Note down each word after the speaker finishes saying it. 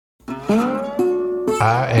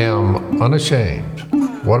I am unashamed.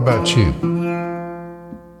 What about you?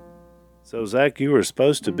 So, Zach, you were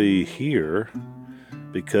supposed to be here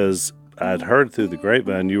because I'd heard through the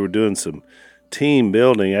grapevine you were doing some team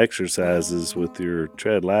building exercises with your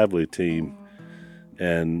Tread Lively team,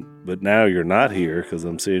 but now you're not here because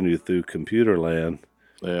I'm seeing you through computer land.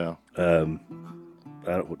 Yeah.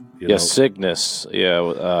 Cygnus.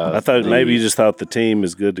 Yeah. I thought maybe you just thought the team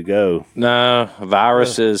is good to go. No,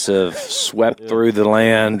 viruses have swept through the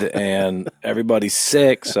land and everybody's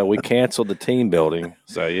sick, so we canceled the team building.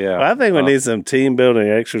 So, yeah. Well, I think we need some team building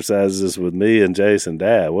exercises with me and Jase and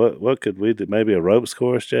Dad. What could we do? Maybe a ropes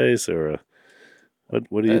course, Jase, or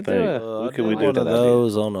what do you think? What can we do? One of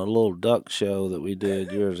those on a little duck show that we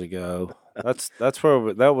did years ago. That's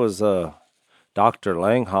where that was Dr.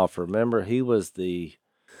 Langhoff. Remember, he was the.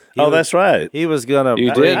 That's right. He was gonna.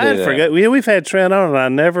 I forget. Yeah, we've had Trent on, and I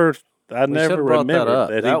never remembered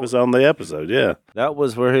that he was on the episode. Yeah, that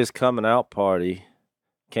was where his coming out party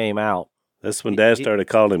came out. That's when Dad started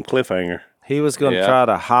calling him Cliffhanger. He was going to try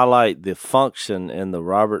to highlight the function in the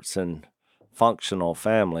Robertson functional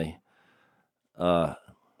family. I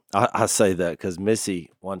say that because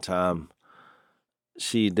Missy one time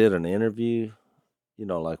she did an interview,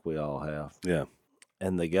 like we all have. Yeah,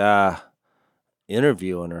 and the guy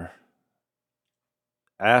interviewing her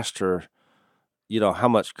asked her, how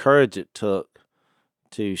much courage it took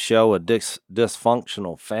to show a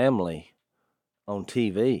dysfunctional family on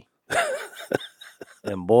TV.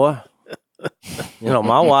 And boy,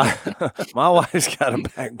 my wife's got a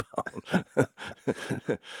backbone.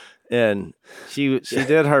 And she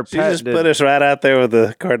did her patented. She just put us right out there with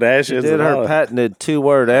the Kardashians. She did her patented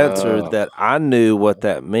 2-word answer that I knew what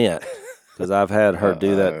that meant. Because I've had her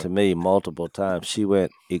do that to me multiple times. She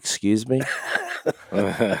went, "Excuse me?"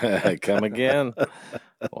 Come again?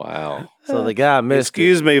 Wow. So the guy missed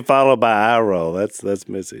 "Excuse me," followed by eye roll. That's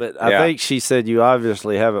Missy. But I think she said, "You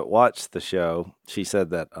obviously haven't watched the show." She said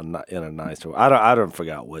that in a nice way. I don't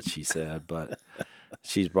forgot what she said, but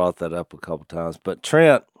she's brought that up a couple times. But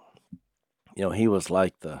Trent, he was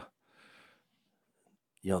like the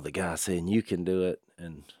guy saying, "You can do it,"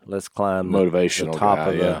 and let's climb motivational the top guy,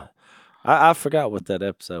 of the. I forgot what that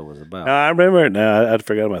episode was about. I remember it now. I'd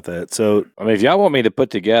forgot about that. So, if y'all want me to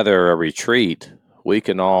put together a retreat, we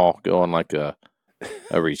can all go on like a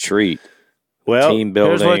retreat. Well, team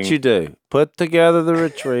building. Here's what you do. Put together the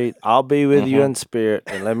retreat. I'll be with you in spirit,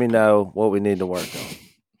 and let me know what we need to work on.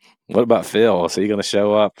 What about Phil? Is he going to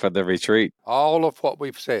show up for the retreat? All of what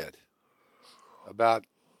we've said about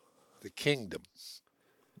the kingdom.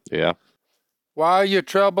 Yeah. Why are you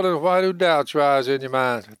troubled and why do doubts rise in your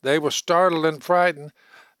mind? They were startled and frightened.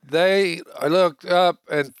 They looked up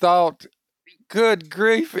and thought, good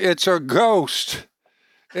grief, it's a ghost.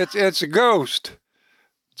 It's a ghost.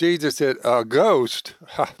 Jesus said, a ghost?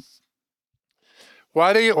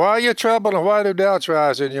 Why are you troubled and why do doubts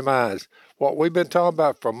rise in your minds? What we've been talking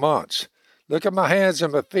about for months. Look at my hands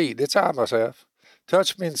and my feet. It's I myself.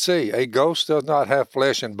 Touch me and see. A ghost does not have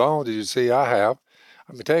flesh and bone, as you see I have.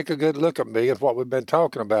 Take a good look at me and what we've been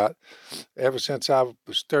talking about ever since I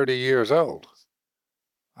was 30 years old.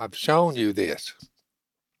 I've shown you this.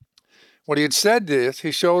 When he had said this,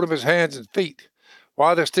 he showed them his hands and feet.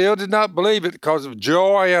 While they still did not believe it because of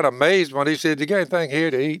joy and amazement, he said, "You got anything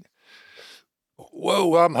here to eat?"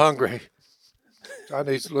 "Whoa, I'm hungry. I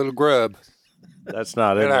need a little grub." That's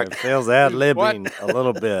not in there. Phil's ad-libbing a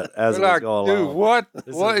little bit as we go along. Dude, what?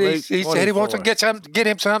 He said he wants to get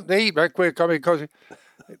him something to eat right quick. Because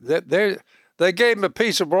they gave him a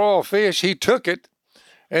piece of broiled fish. He took it,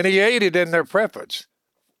 and he ate it in their preference.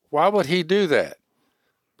 Why would he do that?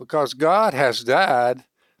 Because God has died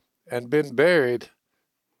and been buried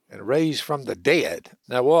and raised from the dead.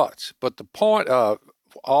 Now watch. But the point of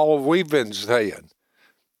all we've been saying,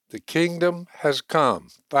 the kingdom has come,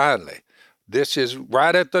 finally. This is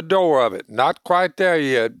right at the door of it. Not quite there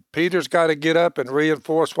yet. Peter's got to get up and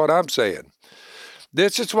reinforce what I'm saying.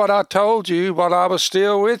 This is what I told you while I was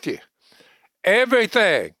still with you.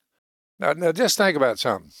 Everything. Now just think about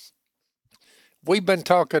something. We've been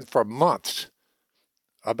talking for months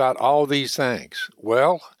about all these things.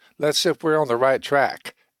 Well, let's see if we're on the right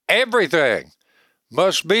track. Everything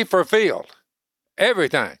must be fulfilled.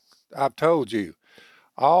 Everything. I've told you.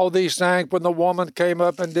 All these things, when the woman came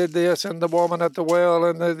up and did this, and the woman at the well,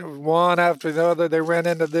 and the one after the other, they ran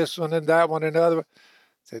into this one and that one and the other.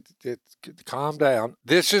 Calm down.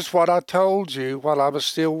 This is what I told you while I was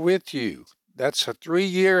still with you. That's a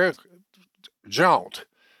 3-year jaunt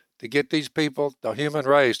to get these people, the human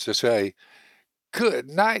race, to say, good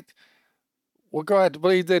night. We're going to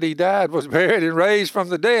believe that he died, was buried, and raised from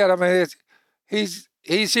the dead. He's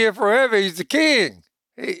here forever. He's the king.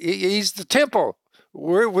 He's the temple.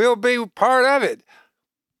 We'll be part of it.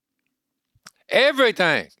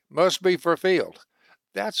 Everything must be fulfilled.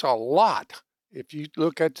 That's a lot. If you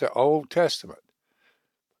look at the Old Testament,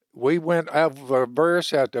 we went over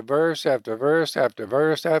verse after verse after verse after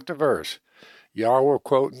verse after verse. Y'all were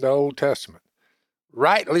quoting the Old Testament.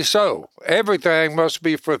 Rightly so. Everything must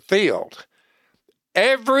be fulfilled.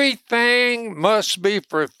 Everything must be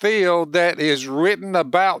fulfilled that is written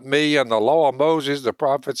about me in the law of Moses, the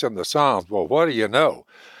prophets, and the Psalms. Well, what do you know?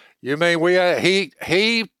 You mean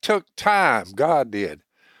he took time, God did,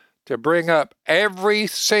 to bring up every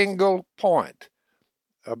single point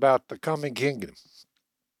about the coming kingdom.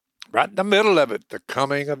 Right in the middle of it, the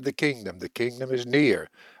coming of the kingdom. The kingdom is near.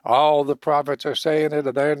 All the prophets are saying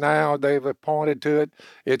it. They're now. They've appointed to it.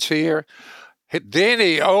 It's here. Then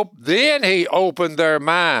he opened their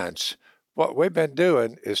minds. What we've been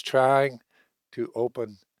doing is trying to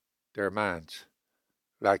open their minds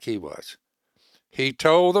like he was. He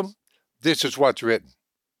told them, this is what's written.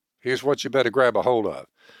 Here's what you better grab a hold of.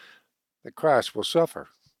 That Christ will suffer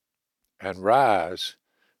and rise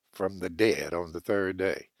from the dead on the third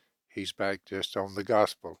day. He's back just on the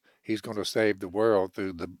gospel. He's going to save the world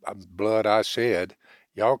through the blood I shed.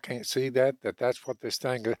 Y'all can't see that's what this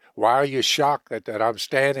thing is. Why are you shocked that I'm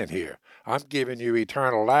standing here? I'm giving you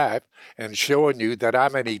eternal life and showing you that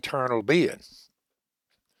I'm an eternal being.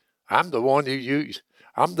 I'm the one you use.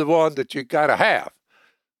 I'm the one that you got to have.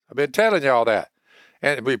 I've been telling y'all that.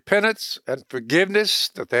 And repentance and forgiveness,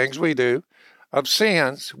 the things we do, of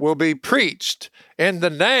sins will be preached in the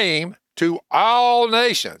name to all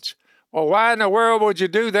nations. Well, why in the world would you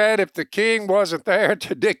do that if the king wasn't there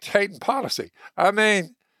to dictate policy? I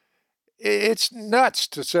mean, it's nuts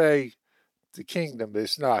to say the kingdom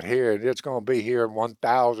is not here and it's going to be here in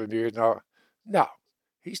 1,000 years. No,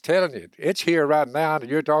 he's telling you, it's here right now and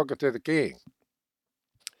you're talking to the king.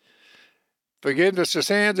 Forgiveness of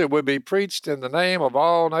sins, it will be preached in the name of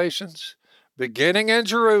all nations, beginning in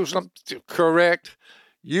Jerusalem. Correct.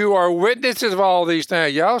 You are witnesses of all these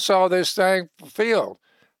things. Y'all saw this thing fulfilled.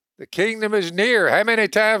 The kingdom is near. How many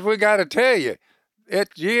times we got to tell you?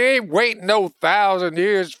 You ain't waiting no 1,000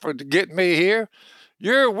 years to get me here.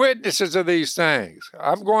 You're witnesses of these things.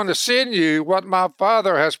 I'm going to send you what my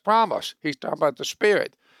Father has promised. He's talking about the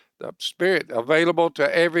Spirit available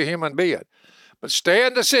to every human being. But stay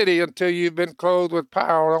in the city until you've been clothed with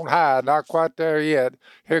power on high. Not quite there yet.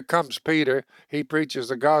 Here comes Peter. He preaches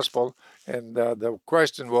the gospel. And the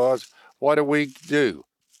question was, what do we do?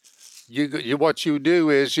 What you do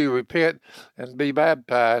is you repent and be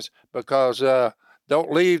baptized because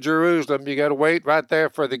don't leave Jerusalem. You got to wait right there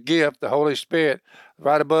for the gift, the Holy Spirit.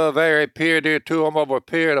 Right above there, he appeared here to them over a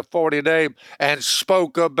period of 40 days and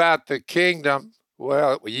spoke about the kingdom.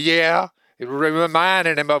 Well, yeah. It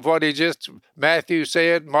reminded him of what Matthew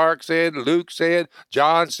said, Mark said, Luke said,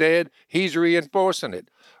 John said. He's reinforcing it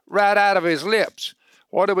right out of his lips.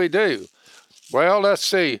 What do we do? Well, let's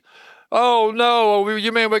see. Oh, no,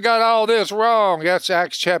 you mean we got all this wrong? That's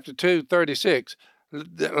Acts chapter 2, 36.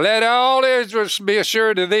 Let all Israel be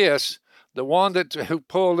assured of this, the one who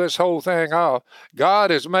pulled this whole thing off. God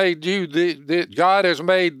has made God has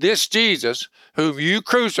made this Jesus, whom you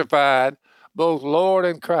crucified, both Lord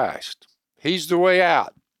and Christ. He's the way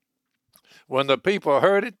out. When the people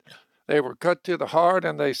heard it, they were cut to the heart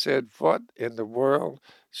and they said, what in the world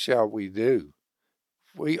shall we do?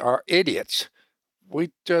 We are idiots. We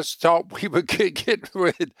just thought we would get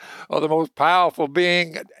rid of the most powerful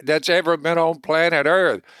being that's ever been on planet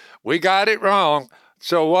Earth. We got it wrong.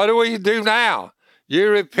 So what do we do now? You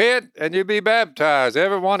repent and you be baptized,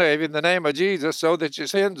 every one of you, in the name of Jesus, so that your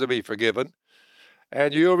sins will be forgiven.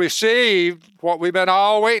 And you'll receive what we've been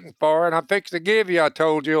all waiting for, and I'm fixing to give you, I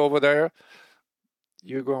told you over there.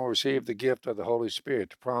 You're going to receive the gift of the Holy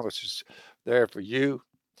Spirit. The promise is there for you,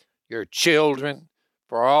 your children,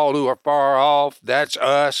 for all who are far off, that's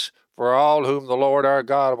us, for all whom the Lord our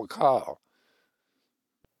God will call.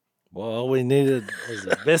 Well, all we needed was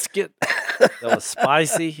a biscuit that was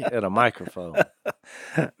spicy and a microphone.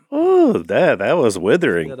 Oh, that was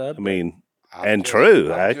withering. I mean,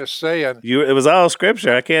 true. I'm just saying. It was all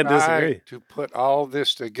scripture. I can't disagree. To put all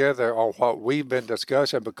this together on what we've been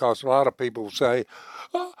discussing, because a lot of people say,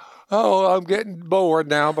 oh, I'm getting bored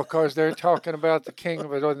now because they're talking about the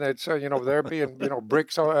kingdom. And they're being,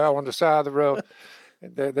 bricks on the side of the road.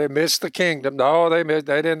 They missed the kingdom. No, they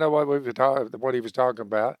didn't know what he was talking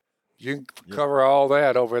about. You can cover all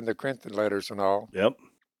that over in the Corinthian letters and all. Yep.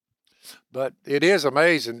 But it is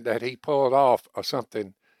amazing that he pulled off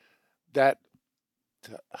something that,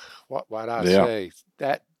 what I say,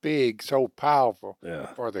 that big, so powerful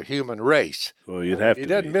for the human race. Well, you'd have to. He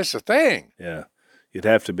doesn't miss a thing. Yeah. You'd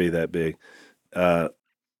have to be that big. No,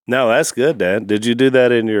 that's good, Dad. Did you do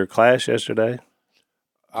that in your class yesterday?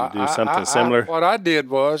 Did you do something similar? What I did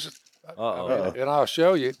was, Uh-oh. and I'll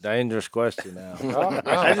show you. Dangerous question now. No,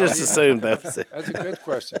 I just assumed that was it. That's a good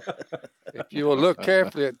question. If you will look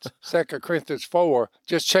carefully at 2 Corinthians 4,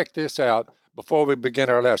 just check this out before we begin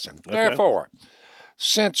our lesson. Okay. Therefore,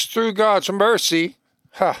 since through God's mercy,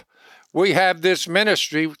 we have this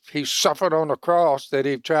ministry, he suffered on the cross, that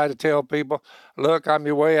he tried to tell people, look, I'm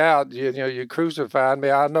your way out. You crucified me.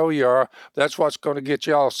 I know you are. That's what's going to get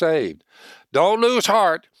you all saved. Don't lose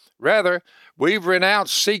heart. Rather, we've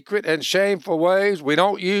renounced secret and shameful ways. We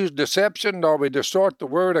don't use deception, nor we distort the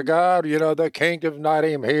word of God. The kingdom's not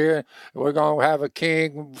even here. We're going to have a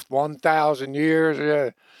king 1,000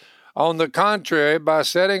 years. On the contrary, by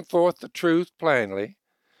setting forth the truth plainly,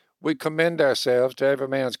 we commend ourselves to every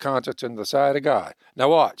man's conscience in the sight of God. Now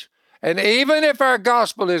watch. And even if our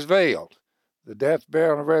gospel is veiled, the death,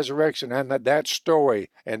 burial, and resurrection, and that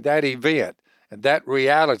story, and that event, and that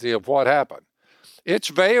reality of what happened, it's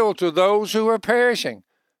veiled to those who are perishing.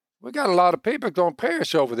 We got a lot of people going to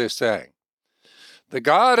perish over this thing. The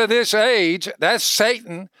God of this age, that's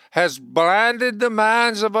Satan, has blinded the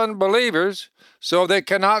minds of unbelievers so they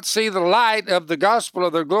cannot see the light of the gospel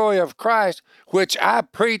of the glory of Christ, which I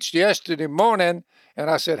preached yesterday morning. And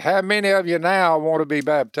I said, how many of you now want to be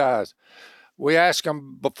baptized? We asked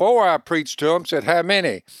them before I preached to them, said, how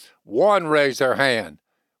many? One raised their hand.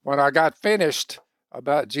 When I got finished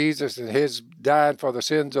about Jesus and his dying for the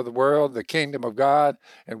sins of the world, the kingdom of God,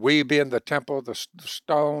 and we being the temple, the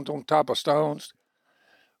stones on top of stones,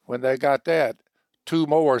 when they got that, two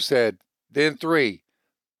more said, then three.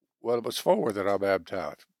 Well, it was four that I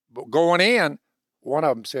baptized. But going in, one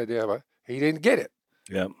of them said, yeah, but he didn't get it.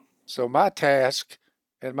 Yep. So my task,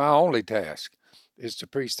 and my only task, is to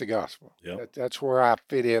preach the gospel. Yep. That's where I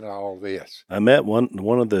fit in all this. I met one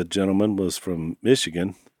of the gentlemen was from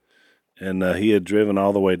Michigan, and he had driven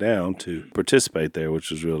all the way down to participate there,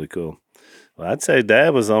 which was really cool. Well, I'd say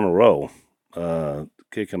Dad was on a roll,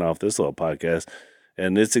 kicking off this little podcast.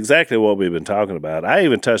 And it's exactly what we've been talking about. I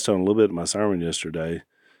even touched on a little bit in my sermon yesterday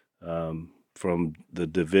from the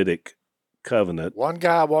Davidic covenant. One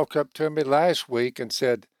guy walked up to me last week and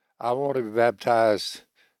said, I want to be baptized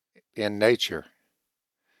in nature.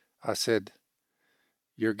 I said,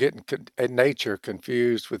 you're getting in nature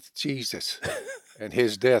confused with Jesus and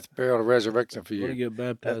his death, burial, and resurrection for you. Want to get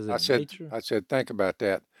baptized in nature? I said, think about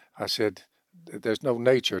that. I said, there's no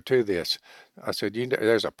nature to this. I said,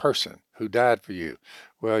 there's a person who died for you.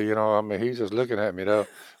 Well, he's just looking at me, though.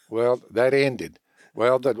 Well, that ended.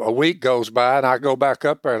 Well, a week goes by, and I go back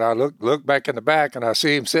up there, and I look back in the back, and I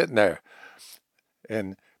see him sitting there.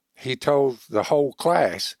 And he told the whole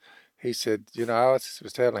class, he said, I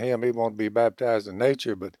was telling him he wanted to be baptized in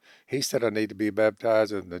nature, but he said I need to be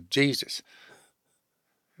baptized in the Jesus.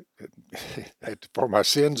 For my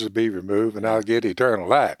sins to be removed, and I'll get eternal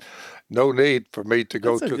life. No need for me to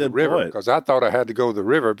go to the river, because I thought I had to go to the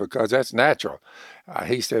river because that's natural.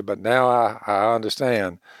 He said, but now I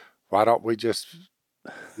understand. Why don't we just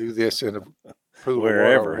do this in a pool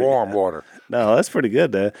of warm water? No, that's pretty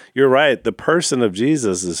good, Dad. You're right. The person of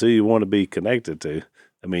Jesus is who you want to be connected to.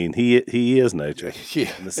 I mean, he is nature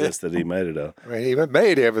in the sense that he made it up. I mean, he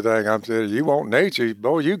made everything. I'm saying, you want nature,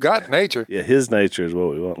 boy, you got nature. Yeah, his nature is what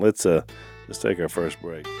we want. Let's take our first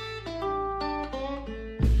break.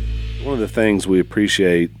 One of the things we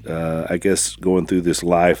appreciate, I guess, going through this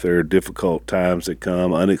life, there are difficult times that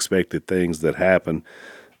come, unexpected things that happen.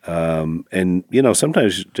 And,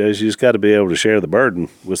 sometimes, Jase, you just got to be able to share the burden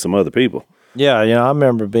with some other people. Yeah, I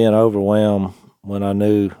remember being overwhelmed when I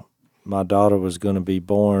knew my daughter was going to be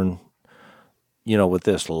born, with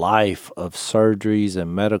this life of surgeries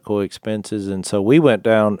and medical expenses. And so we went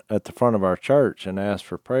down at the front of our church and asked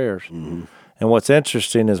for prayers. Mm-hmm. And what's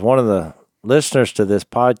interesting is one of the listeners to this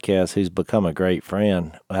podcast who's become a great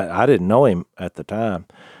friend, I didn't know him at the time.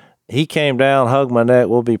 He came down, hugged my neck,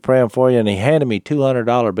 we'll be praying for you, and he handed me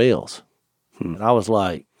 $200 bills. And I was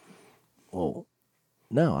like, well,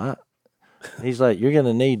 no. He's like, you're going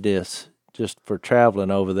to need this just for traveling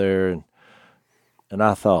over there. And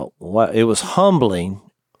I thought, well, it was humbling,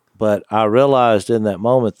 but I realized in that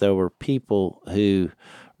moment there were people who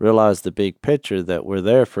realized the big picture, that we're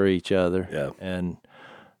there for each other. Yeah. And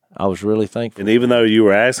I was really thankful. And even though you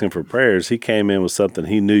were asking for prayers, he came in with something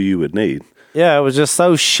he knew you would need. Yeah, it was just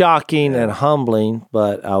so shocking and humbling,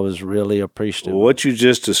 but I was really appreciative. Well, what you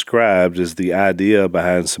just described is the idea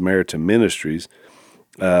behind Samaritan Ministries,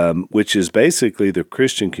 which is basically the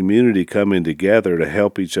Christian community coming together to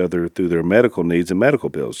help each other through their medical needs and medical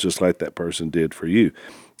bills, just like that person did for you.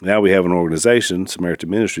 Now we have an organization, Samaritan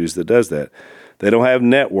Ministries, that does that. They don't have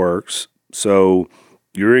networks, so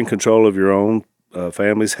you're in control of your own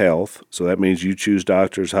family's health. So that means you choose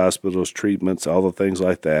doctors, hospitals, treatments, all the things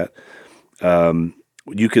like that.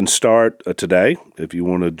 You can start today if you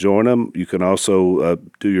want to join them. You can also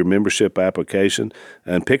do your membership application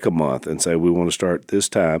and pick a month and say, we want to start this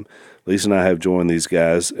time. Lisa and I have joined these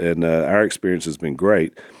guys, and our experience has been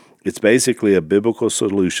great. It's basically a biblical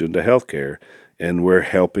solution to healthcare, and we're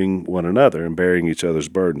helping one another and bearing each other's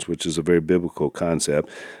burdens, which is a very biblical concept.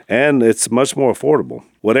 And it's much more affordable.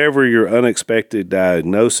 Whatever your unexpected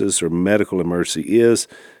diagnosis or medical emergency is,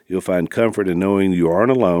 you'll find comfort in knowing you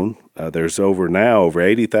aren't alone. There's over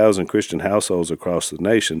 80,000 Christian households across the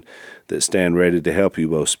nation that stand ready to help you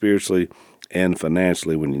both spiritually and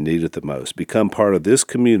financially when you need it the most. Become part of this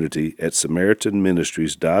community at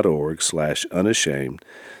SamaritanMinistries.org/unashamed.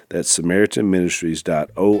 That's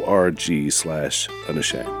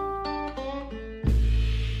SamaritanMinistries.org/unashamed.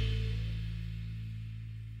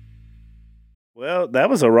 Well, that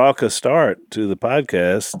was a raucous start to the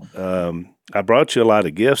podcast. I brought you a lot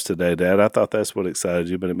of gifts today, Dad. I thought that's what excited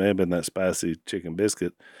you, but it may have been that spicy chicken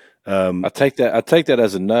biscuit. I take that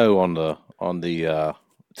as a no on the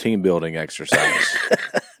team building exercise.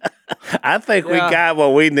 I think we got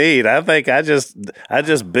what we need. I think I just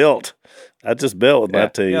built with my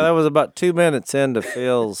team. Yeah, that was about 2 minutes into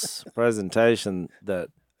Phil's presentation that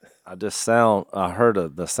I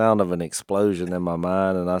heard the sound of an explosion in my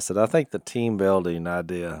mind, and I said, I think the team building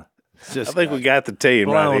idea. I think we got the team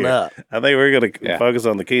right here. Up. I think we're going to focus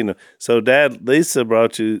on the kingdom. So, Dad, Lisa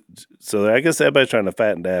brought you. So, I guess everybody's trying to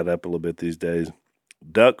fatten Dad up a little bit these days.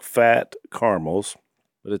 Duck fat caramels.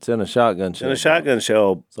 But it's in a shotgun shell. In a shotgun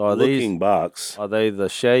shell looking these, box. Are they the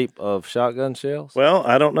shape of shotgun shells? Well,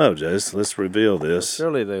 I don't know, Jase. Let's reveal this. Well,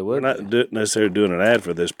 surely they would. We're not necessarily doing an ad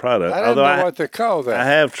for this product. I don't know what they call that. I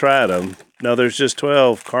have tried them. No, there's just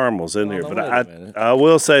 12 caramels in here. But I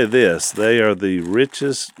will say this. They are the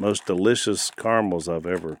richest, most delicious caramels I've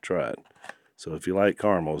ever tried. So if you like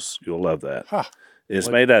caramels, you'll love that. Huh. It's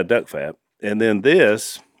made out of duck fat. And then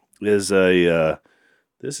this is a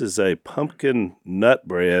pumpkin nut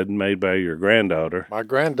bread made by your granddaughter. My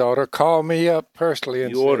granddaughter called me up personally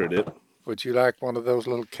and You ordered it. Would you like one of those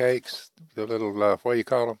little cakes? The little, what do you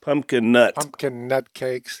call them? Pumpkin nut. Pumpkin nut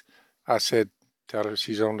cakes. I said, tell her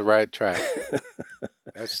she's on the right track.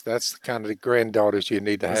 That's the kind of granddaughters you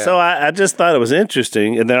need to have. So I just thought it was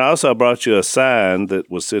interesting. And then also I brought you a sign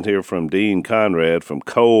that was sent here from Dean Conrad from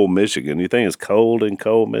Cole, Michigan. You think it's cold in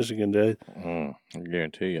Cole, Michigan, Jay? I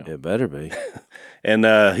guarantee you. It better be. And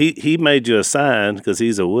he made you a sign because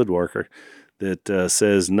he's a woodworker that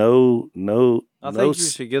says no. I think you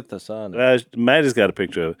should get the sign. Maddie's got a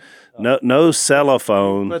picture of it. No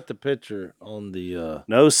cellophone. Put the picture on the.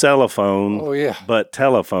 No cellophone. Oh yeah. But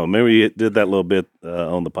telephone. Remember you did that little bit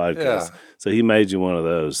on the podcast. Yeah. So he made you one of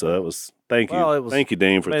those. So that was thank you. Thank you,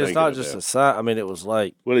 Dean, for thinking it's not of just that. a sign. I mean, it was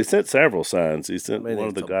like. Well, he sent several signs. He sent one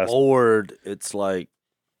of the gospel board. It's like.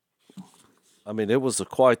 I mean, it was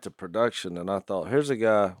quite the production, and I thought, here's a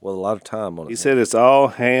guy with a lot of time on it. He said it's all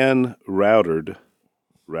hand routered.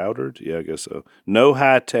 Routered? Yeah, I guess so. No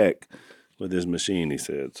high tech with his machine, he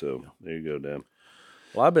said. So there you go, Dan.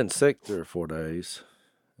 Well, I've been sick 3 or 4 days,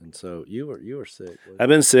 and so you were sick. I've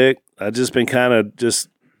been sick. I've just been kind of just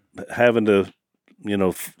having to,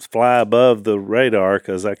 fly above the radar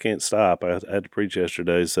because I can't stop. I had to preach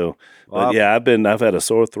yesterday, so. But I've had a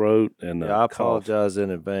sore throat and I apologize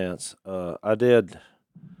in advance. I did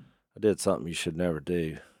something you should never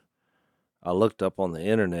do. I looked up on the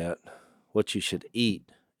internet what you should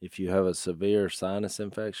eat if you have a severe sinus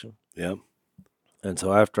infection. Yeah. And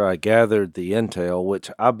so after I gathered the intel,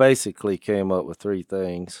 which I basically came up with 3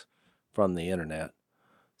 things from the internet: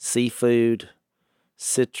 seafood,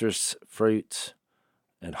 citrus fruits,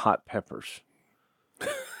 and hot peppers.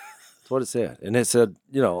 That's what it said. And it said,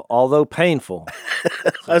 although painful.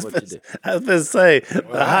 I was going to say,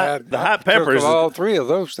 the hot peppers. All 3 of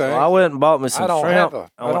those things. Well, I went and bought me some shrimp.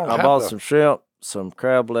 I bought some shrimp, some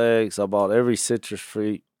crab legs. I bought every citrus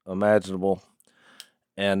fruit imaginable.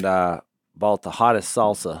 And I bought the hottest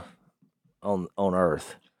salsa on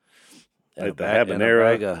earth. Like the and habanero?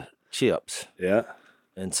 a bag of chips. Yeah.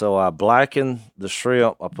 And so I blackened the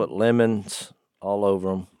shrimp. I put lemons all over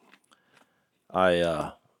them.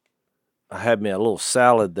 I had me a little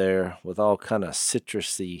salad there with all kind of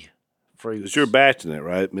citrusy fruits. Because you're batching it,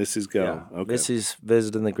 right? Missy's gone. Yeah. Okay. Missy's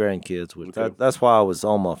visiting the grandkids. That's why I was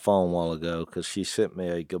on my phone a while ago, because she sent me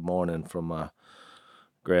a good morning from my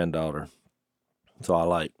granddaughter.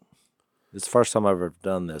 So it's the first time I've ever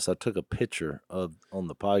done this. I took a picture on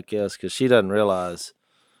the podcast because she doesn't realize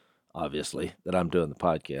obviously, that I'm doing the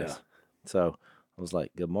podcast. Yeah. So I was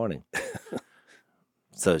like, good morning.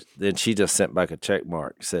 So then she just sent back a check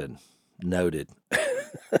mark, said, noted.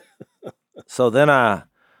 So then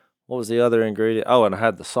what was the other ingredient? Oh, and I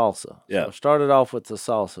had the salsa. Yeah. So I started off with the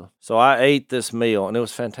salsa. So I ate this meal, and it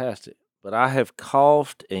was fantastic. But I have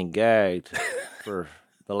coughed and gagged for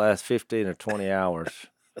the last 15 or 20 hours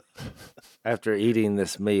after eating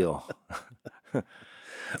this meal.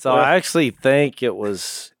 So I actually think it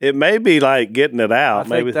was... It may be like getting it out.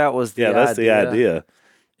 I think that was the idea. Yeah, that's the idea.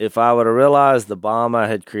 If I would have realized the bomb I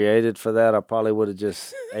had created for that, I probably would have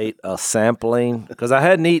just ate a sampling. Because I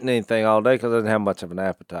hadn't eaten anything all day because I didn't have much of an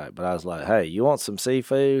appetite. But I was like, hey, you want some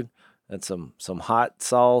seafood and some hot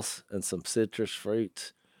sauce and some citrus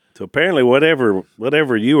fruits? So apparently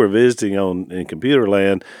whatever you were visiting in computer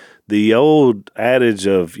land, the old adage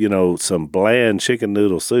of, some bland chicken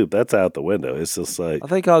noodle soup, that's out the window. It's just like... I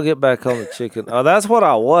think I'll get back on the chicken. Oh, that's what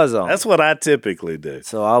I was on. That's what I typically do.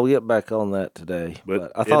 So I'll get back on that today.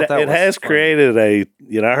 But I thought it has funny. Created I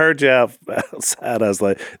heard you outside. I was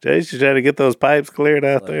like, Jase, you trying to get those pipes cleared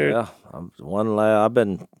out there? Yeah. I've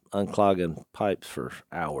been unclogging pipes for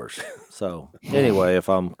hours. So anyway, if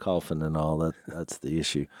I'm coughing and all, that's the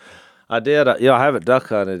issue. I did, I haven't duck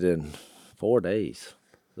hunted in 4 days.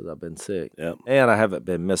 Because I've been sick, and I haven't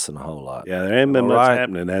been missing a whole lot. Yeah, there ain't been much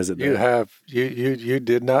happening, has it? You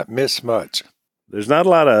did not miss much. There's not a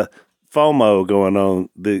lot of FOMO going on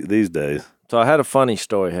these days. So I had a funny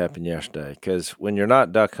story happen yesterday. Because when you're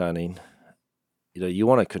not duck hunting, you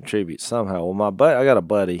want to contribute somehow. Well, I got a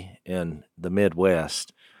buddy in the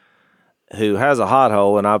Midwest who has a hot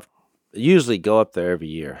hole, and I usually go up there every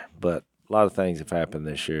year. But a lot of things have happened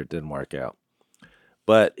this year; it didn't work out.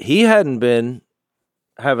 But he hadn't been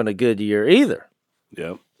having a good year either.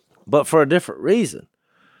 Yeah. But for a different reason.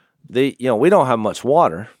 We don't have much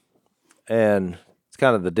water, and it's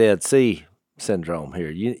kind of the Dead Sea syndrome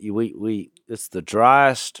here. It's the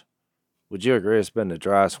driest. Would you agree it's been the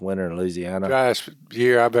driest winter in Louisiana? Driest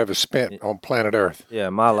year I've ever spent on planet Earth. Yeah,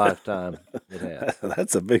 my lifetime it has.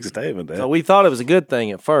 That's a big statement, Dad. So we thought it was a good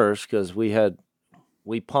thing at first because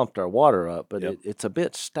we pumped our water up, but it's a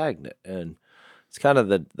bit stagnant, and it's kind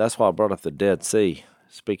of that's why I brought up the Dead Sea.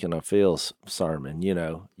 Speaking of Phil's sermon, you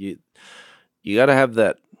got to have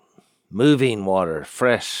that moving water,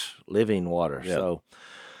 fresh, living water. Yep.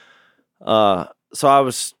 So I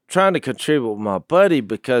was trying to contribute with my buddy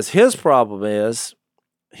because his problem is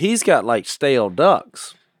he's got like stale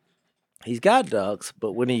ducks. He's got ducks,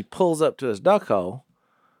 but when he pulls up to his duck hole,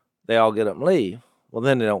 they all get up and leave. Well,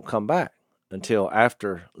 then they don't come back until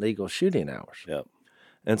after legal shooting hours. Yep.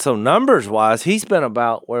 And so numbers-wise, he's been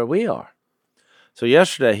about where we are. So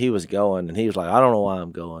yesterday he was going, and he was like, I don't know why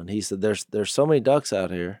I'm going. He said, there's so many ducks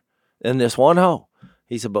out here in this one hole.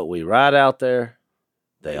 He said, but we ride out there,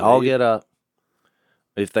 they all get up.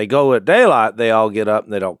 If they go at daylight, they all get up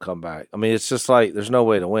and they don't come back. I mean, it's just like there's no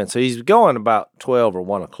way to win. So he's going about 12 or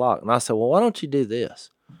 1 o'clock. And I said, well, why don't you do this?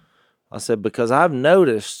 I said, because I've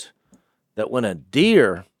noticed that when a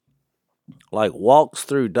deer walks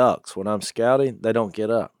through ducks when I'm scouting, they don't get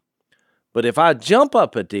up. But if I jump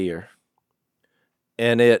up a deer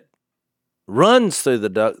and it runs through the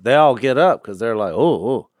duck, they all get up because they're like,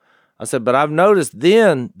 oh. I said, but I've noticed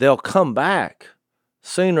then they'll come back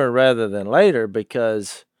sooner rather than later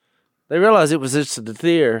because they realize it was just a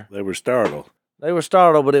deer. They were startled. But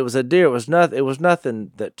it was a deer. It was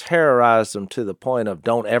nothing that terrorized them to the point of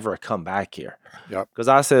don't ever come back here. Yep. Because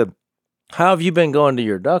I said, how have you been going to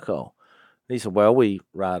your duck hole? He said, well, we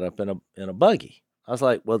ride up in a buggy. I was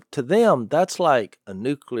like, well, to them, that's like a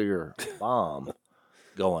nuclear bomb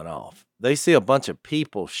going off. They see a bunch of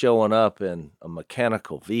people showing up in a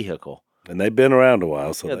mechanical vehicle. And they've been around a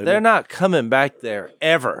while. So they're not coming back there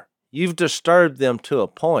ever. You've disturbed them to a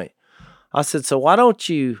point. I said, so why don't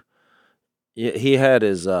you, he had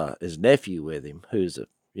his nephew with him, who's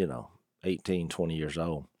 18, 20 years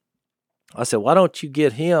old. I said, why don't you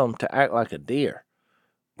get him to act like a deer?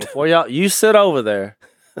 Before you sit over there,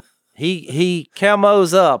 he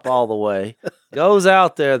camos up all the way, goes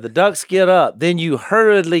out there, the ducks get up, then you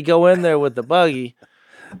hurriedly go in there with the buggy.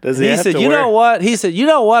 He said, you know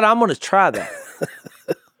what? I'm going to try that.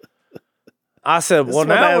 I said, well,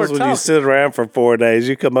 now we're when you sit around for 4 days,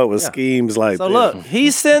 you come up with schemes like so this. Look, he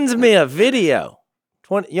sends me a video.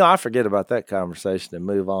 I forget about that conversation and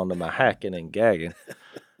move on to my hacking and gagging.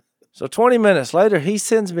 So 20 minutes later, he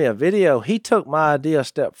sends me a video. He took my idea a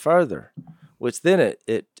step further, which then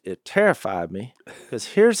it terrified me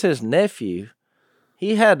because here's his nephew.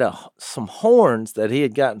 He had some horns that he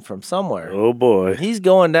had gotten from somewhere. Oh, boy. He's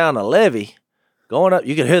going down a levee, going up.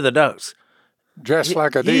 You can hear the ducks. dressed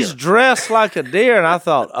like a deer. He's dressed like a deer, and I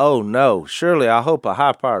thought, oh no, surely I hope a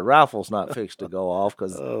high-powered rifle's not fixed to go off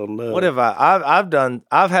because Oh no! what have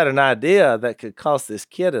I've had an idea that could cost this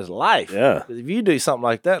kid his life. Yeah. 'Cause if you do something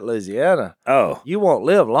like that in Louisiana, Oh you won't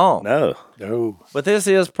live long. no! No. But this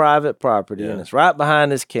is private property, Yeah. and it's right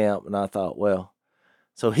behind his camp. And I thought, well,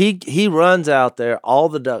 so he runs out there. All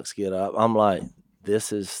the ducks get up. I'm like,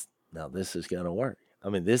 this is gonna work. I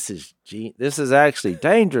mean, this is actually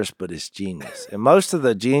dangerous, but it's genius. And most of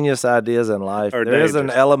the genius ideas in life, Are there is an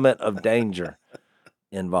dangerous. element of danger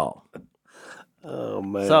involved. Oh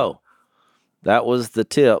man! So that was the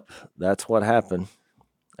tip. That's what happened.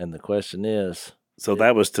 And the question is, So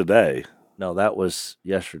that was today. no, that was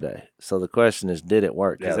yesterday. So the question is, did it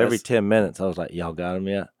work? Because Yeah, every that's- 10 minutes, I was like, y'all got him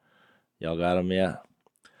yet? Y'all got him yet?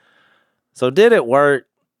 So did it work?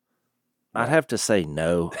 I'd have to say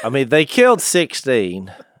no. I mean, they killed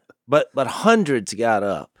 16, but hundreds got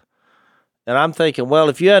up. And I'm thinking, well,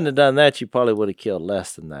 if you hadn't done that, you probably would have killed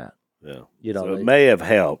less than that. Yeah. You know, So it may have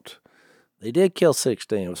helped. they did kill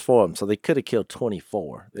 16. It was 4 of them, so they could have killed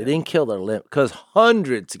 24. They didn't kill their limit because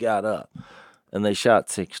hundreds got up, and they shot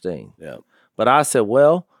 16. Yeah. But I said,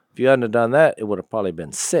 well, if you hadn't done that, it would have probably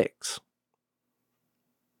been 6.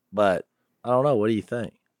 But I don't know. What do you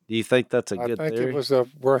think? Do you think that's a I good think theory? it was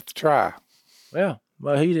worth a try. Yeah,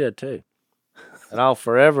 well, he did too. And I'll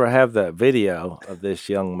forever have that video of this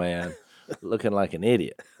young man looking like an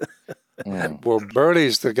idiot. Well,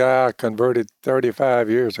 Bertie's the guy I converted 35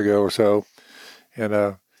 years ago or so,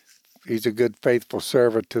 and he's a good, faithful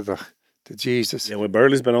servant to Jesus. Yeah. Well,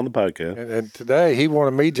 Burley's been on the podcast. And today he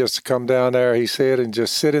wanted me just to come down there, he said, and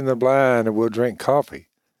just sit in the blind and we'll drink coffee.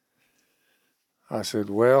 I said,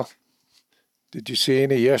 well, did you see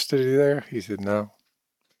any yesterday there? He said, no.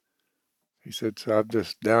 He said, so I'm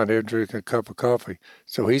just down here drinking a cup of coffee.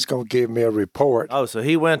 So he's going to give me a report. Oh, so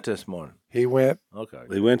he went this morning. He went, Okay.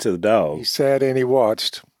 He went to the he dog. sat and he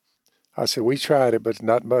watched. I said, we tried it, but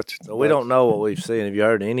not much. So we don't know what we've seen. Have you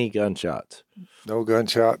heard any gunshots? No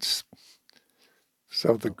gunshots.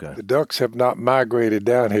 So Okay. the ducks have not migrated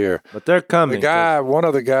down here. But they're The coming. guy, one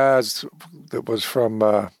of the guys that was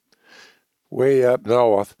from way up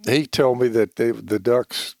north, he told me that the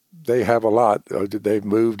ducks, they have a lot. They've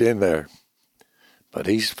moved in there. But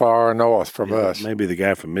he's far north from us. Maybe the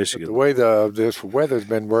guy from The Michigan. way this weather's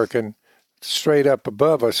been working, straight up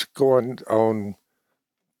above us, going on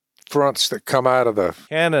fronts that come out of the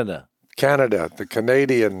Canada. Canada, the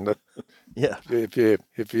Canadian. Yeah. If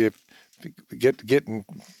you getting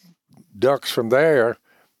ducks from there,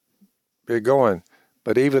 they're going.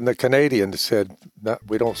 But even the Canadians said,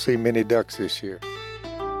 we don't see many ducks this year.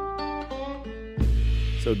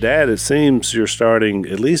 So, Dad, it seems you're starting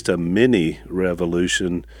at least a mini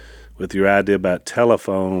revolution with your idea about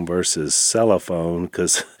telephone versus cellophone,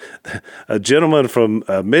 because a gentleman from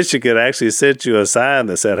Michigan actually sent you a sign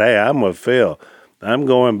that said, hey, I'm with Phil. I'm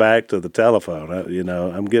going back to the telephone.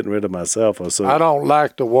 I'm getting rid of my cell phone. So I don't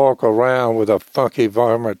like to walk around with a funky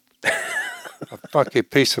varmint, a funky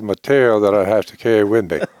piece of material that I have to carry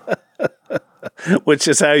with me. which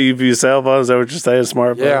is how you view cell phones? Is that what you're saying,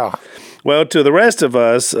 smartphone? Yeah. Well, to the rest of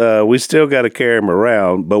us, we still got to carry them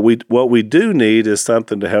around, but what we do need is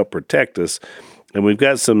something to help protect us. And we've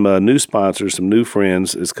got some new sponsors, some new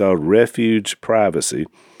friends. It's called Refuge Privacy,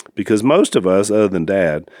 because most of us, other than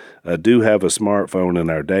Dad, do have a smartphone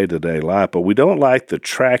in our day-to-day life, but we don't like the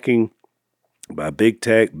tracking by big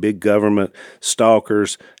tech, big government,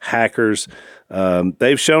 stalkers, hackers.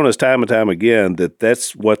 They've shown us time and time again that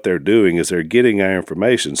that's what they're doing, is they're getting our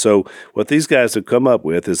information. So what these guys have come up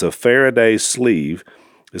with is a Faraday sleeve.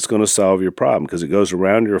 It's going to solve your problem because it goes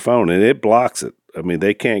around your phone and it blocks it. I mean,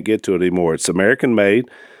 they can't get to it anymore. It's American made.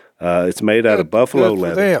 It's made out of buffalo good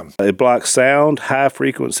for leather. them. It blocks sound,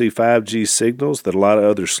 high-frequency 5G signals that a lot of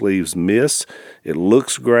other sleeves miss. It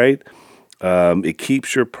looks great. It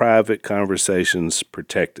keeps your private conversations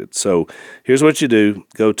protected. So here's what you do.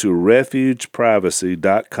 Go to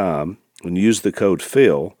refugeprivacy.com and use the code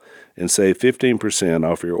PHIL and save 15%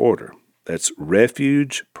 off your order. That's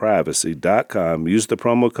refugeprivacy.com. Use the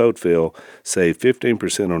promo code PHIL, save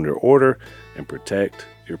 15% on your order, and protect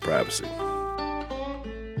your privacy.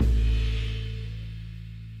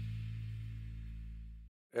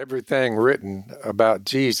 Everything written about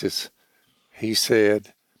Jesus, he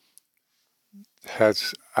said,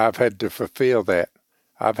 I've had to fulfill that.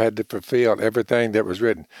 I've had to fulfill everything that was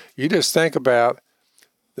written. You just think about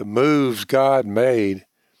the moves God made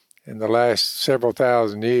in the last several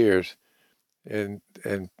thousand years, and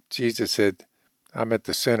Jesus said, I'm at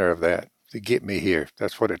the center of that to get me here.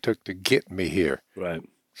 That's what it took to get me here. Right.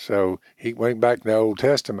 So he went back in the Old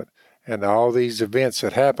Testament, and all these events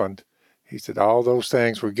that happened, He said, all those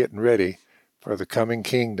things were getting ready for the coming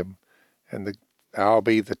kingdom, and I'll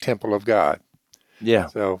be the temple of God. Yeah.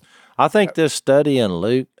 So I think this study in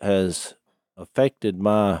Luke has affected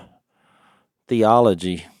my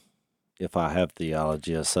theology, if I have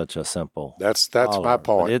theology as such a simple. that's follower. my But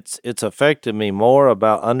point. it's affected me more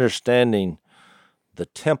about understanding the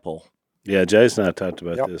temple. Yeah, Jase and I talked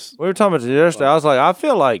about Yep. this. We were talking about it yesterday. I was like, I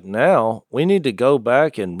feel like now we need to go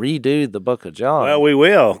back and redo the book of John. Well, we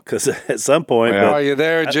will, because at some point. Yeah. But Are you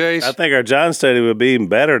there, Jase? I think our John study would be even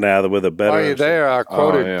better now with a better. While you're there, I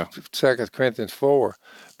quoted yeah. 2 Corinthians 4.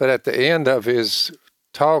 But at the end of his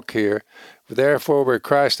talk here, therefore we're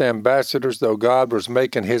Christ's ambassadors, though God was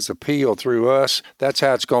making his appeal through us. That's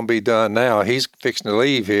how it's going to be done now. He's fixing to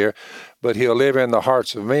leave here, but he'll live in the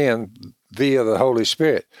hearts of men via the Holy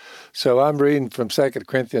Spirit. So I'm reading from 2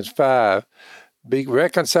 Corinthians 5. Be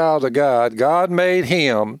reconciled to God. God made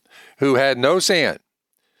him who had no sin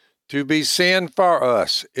to be sin for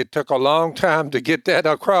us. It took a long time to get that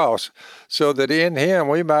across, so that in him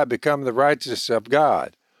we might become the righteousness of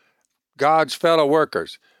God, God's fellow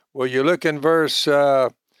workers. Well, you look in verse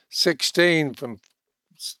 16 from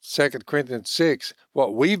 2 Corinthians 6,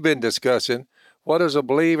 what we've been discussing. What does a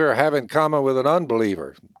believer have in common with an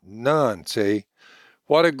unbeliever? None, see?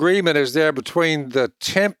 What agreement is there between the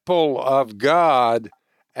temple of God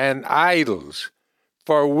and idols?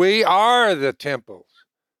 For we are the temples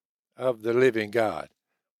of the living God.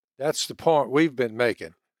 That's the point we've been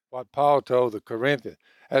making, what Paul told the Corinthians.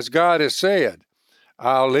 As God has said,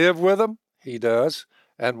 I'll live with them, he does,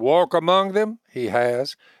 and walk among them, he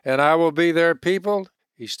has, and I will be their people,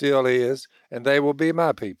 he still is, and they will be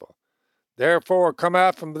my people. Therefore, come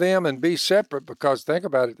out from them and be separate, because think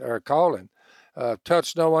about it, our calling.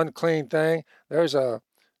 Touch no unclean thing. There's a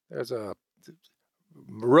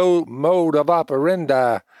mode of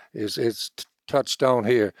operandi is touched on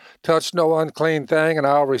here. Touch no unclean thing, and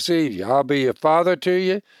I'll receive you. I'll be your father to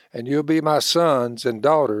you, and you'll be my sons and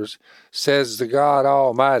daughters, says the God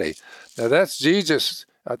Almighty. Now that's Jesus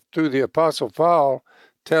through the Apostle Paul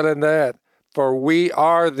telling that, for we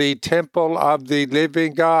are the temple of the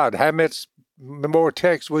living God. How much more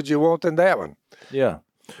text would you want than that one? Yeah.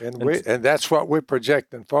 And that's what we're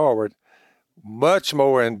projecting forward, much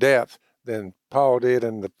more in depth than Paul did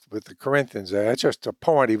with the Corinthians. That's just a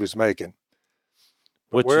point he was making.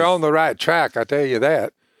 But we're on the right track, I tell you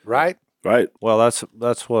that, right? Right. Well,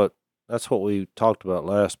 that's what we talked about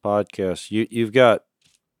last podcast. You've got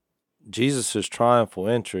Jesus' triumphal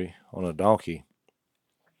entry on a donkey,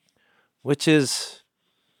 which is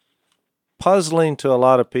puzzling to a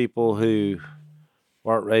lot of people who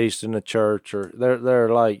weren't raised in the church, or they're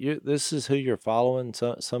like, this is who you're following,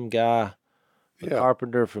 some guy, a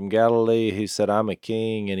carpenter from Galilee who said, I'm a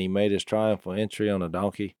king, and he made his triumphal entry on a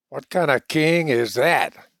donkey. What kind of king is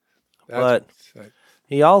that? But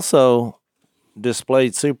he also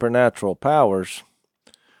displayed supernatural powers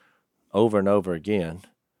over and over again.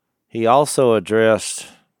 He also addressed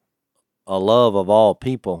a love of all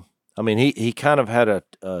people. I mean, he kind of had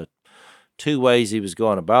a two ways he was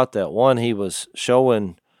going about that. One, he was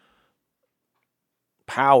showing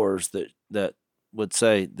powers that would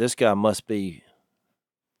say this guy must be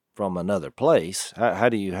from another place. How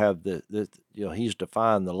do you have he's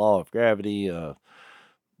defying the law of gravity, the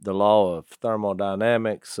law of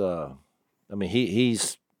thermodynamics. I mean,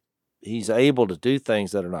 he's able to do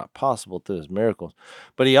things that are not possible through his miracles.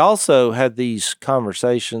 But he also had these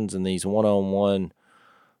conversations and these one-on-one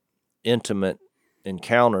intimate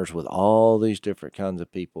encounters with all these different kinds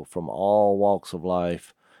of people from all walks of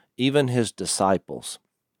life, even his disciples.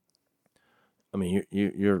 I mean,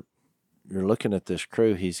 you're looking at this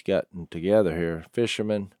crew he's gotten together here: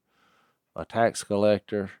 fisherman, a tax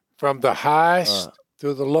collector, from the highest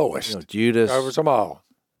to the lowest. Judas covers them all.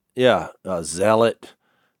 Yeah, a zealot.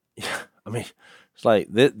 I mean, it's like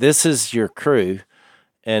this is your crew.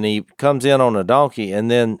 And he comes in on a donkey,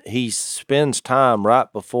 and then he spends time right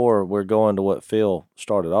before we're going to what Phil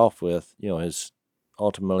started off with, his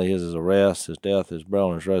arrest, his death, his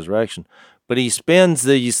burial, and his resurrection. But he spends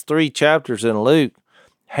these 3 chapters in Luke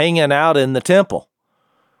hanging out in the temple.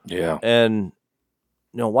 Yeah. And,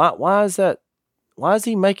 why is that? Why is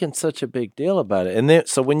he making such a big deal about it? And then,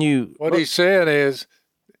 so when you... What he's saying is,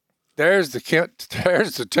 there's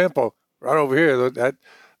the temple right over here,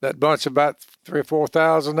 that bunch about 3,000 or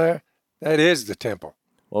 4,000 there, that is the temple.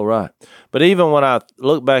 Well, right. But even when I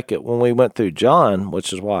look back at when we went through John,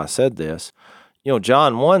 which is why I said this,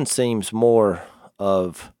 John 1 seems more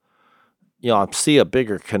of, I see a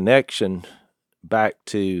bigger connection back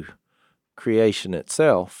to creation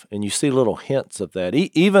itself, and you see little hints of that.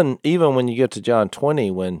 Even when you get to John 20,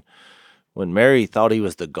 when when Mary thought he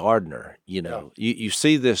was the gardener. You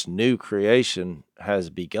see this new creation has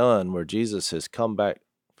begun where Jesus has come back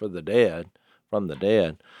from the dead.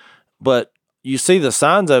 But you see the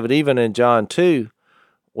signs of it even in John 2,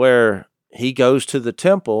 where he goes to the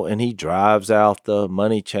temple and he drives out the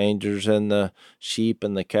money changers and the sheep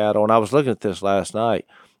and the cattle. And I was looking at this last night.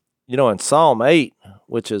 In Psalm 8,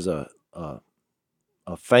 which is a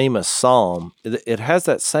famous psalm, it has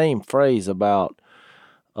that same phrase about,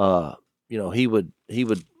 he would,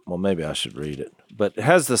 well, maybe I should read it, but it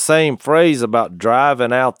has the same phrase about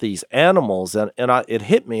driving out these animals. And it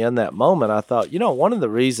hit me in that moment. I thought, one of the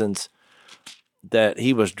reasons that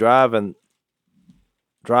he was driving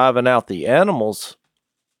out the animals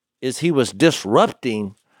is he was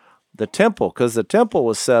disrupting the temple, because the temple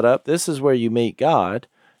was set up. This is where you meet God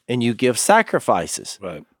and you give sacrifices.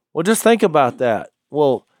 Right. Well, just think about that.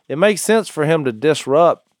 Well, it makes sense for him to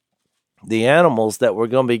disrupt the animals that were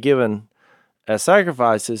going to be given as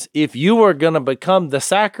sacrifices. If you were going to become the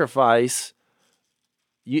sacrifice,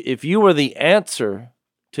 if you were the answer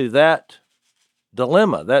to that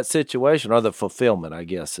dilemma, that situation, or the fulfillment, I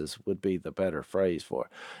guess would be the better phrase for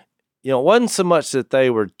it. It wasn't so much that they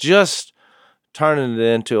were just turning it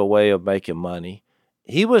into a way of making money.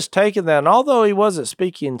 He was taking that, and although he wasn't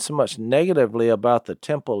speaking so much negatively about the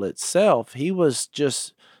temple itself, he was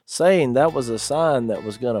just saying that was a sign that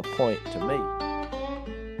was going to point to me.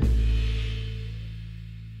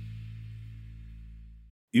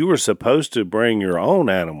 You were supposed to bring your own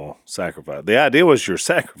animal sacrifice. The idea was you're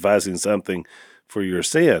sacrificing something for your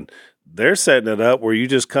sin. They're setting it up where you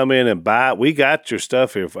just come in and buy it. We got your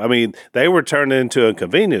stuff here. I mean, they were turning it into a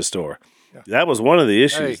convenience store. Yeah. That was one of the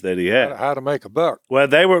issues that he had. How to make a buck. Well,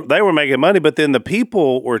 they were making money, but then the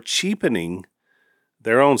people were cheapening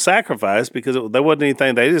their own sacrifice because there wasn't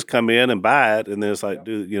anything. They just come in and buy it, and then it's like,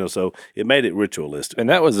 so it made it ritualistic. And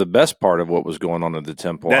that was the best part of what was going on at the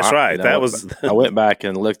temple. That's right. I went back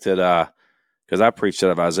and looked at, because I preached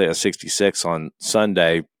out of Isaiah 66 on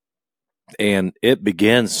Sunday, and it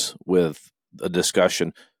begins with a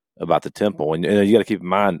discussion about the temple. And you got to keep in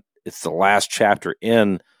mind, it's the last chapter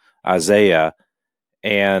in Isaiah,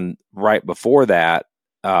 and right before that,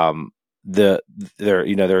 they're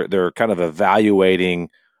kind of evaluating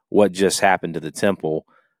what just happened to the temple.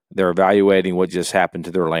 They're evaluating what just happened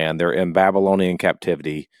to their land. They're in Babylonian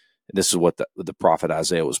captivity. This is what the prophet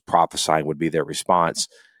Isaiah was prophesying would be their response,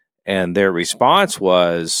 and their response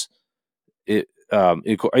was, Jim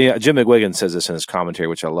McGuigan says this in his commentary,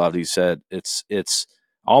 which I loved. He said it's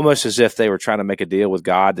almost as if they were trying to make a deal with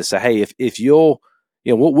God to say, hey, if you'll,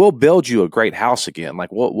 we'll build you a great house again. Like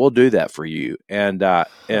we'll do that for you. And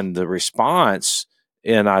the response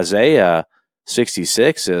in Isaiah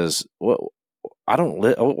 66 is, what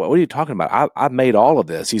are you talking about? I've made all of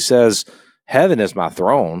this. He says, heaven is my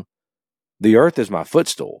throne. The earth is my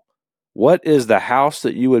footstool. What is the house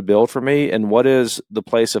that you would build for me? And what is the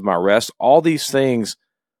place of my rest? All these things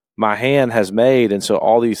my hand has made. And so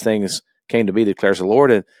all these things came to be, declares the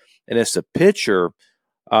Lord. And it's a picture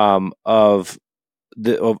of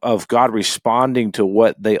God responding to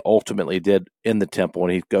what they ultimately did in the temple.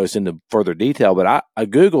 And he goes into further detail. But I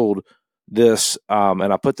Googled this,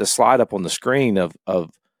 and I put the slide up on the screen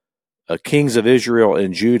of kings of Israel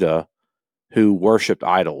and Judah who worshipped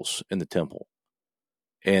idols in the temple.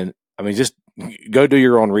 And I mean, just go do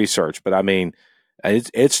your own research. But I mean,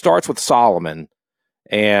 it starts with Solomon,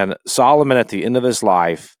 and Solomon at the end of his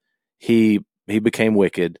life, he became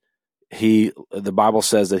wicked. The Bible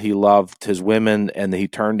says that he loved his women and that he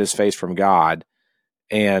turned his face from God.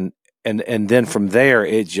 And then from there,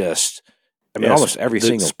 it just, almost every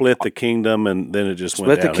single split the kingdom, and then it just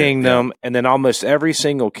split the kingdom. And then almost every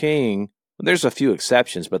single king, there's a few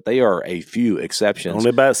exceptions, but they are a few exceptions. Only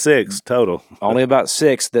about 6 total. Only about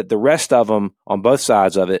 6. That the rest of them on both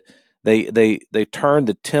sides of it, they turned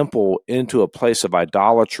the temple into a place of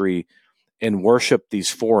idolatry and worship these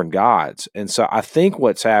foreign gods. And so I think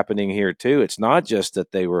what's happening here too, it's not just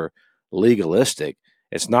that they were legalistic.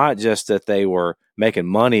 It's not just that they were making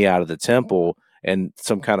money out of the temple and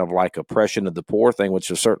some kind of like oppression of the poor thing, which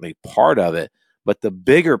is certainly part of it. But the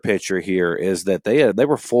bigger picture here is that they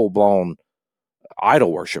were full-blown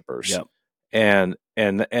idol worshipers. Yep.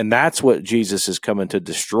 And that's what Jesus is coming to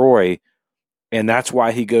destroy. And that's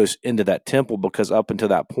why he goes into that temple, because up until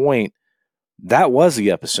that point, that was the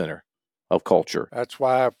epicenter of culture. That's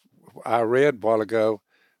why I read a while ago,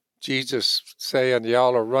 Jesus saying,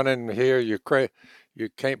 y'all are running here. You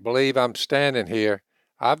can't believe I'm standing here.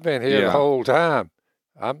 I've been here the whole time.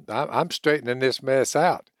 I'm straightening this mess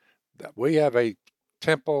out. We have a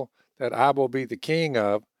temple that I will be the king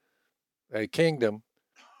of, a kingdom,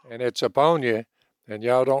 and it's upon you, and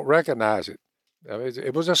y'all don't recognize it. I mean,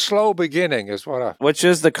 it was a slow beginning, is what I. Which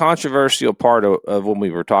is the controversial part of when we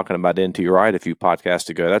were talking about Into Your Right a few podcasts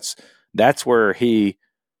ago. That's where he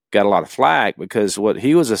got a lot of flack, because what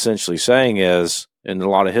he was essentially saying is, in a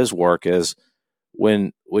lot of his work, is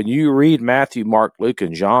when you read Matthew, Mark, Luke,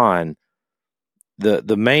 and John,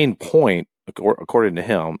 the main point, according to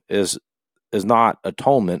him, is not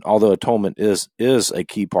atonement, although atonement is a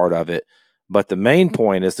key part of it. But the main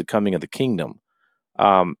point is the coming of the kingdom.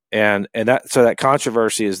 And that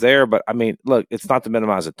controversy is there. But I mean, look, it's not to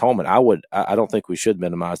minimize atonement. I don't think we should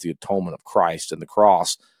minimize the atonement of Christ and the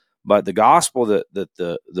cross. But the gospel that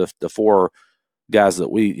the four guys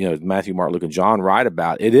that we, Matthew, Mark, Luke, and John write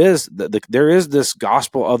about, it is there is this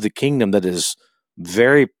gospel of the kingdom that is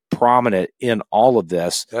very prominent in all of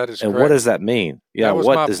this. That is and correct. What does that mean? Yeah,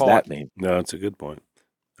 what does that mean? No, it's a good point.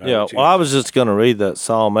 I was just going to read that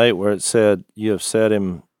Psalm 8 where it said, "You have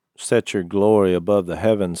set your glory above the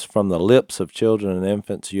heavens. From the lips of children and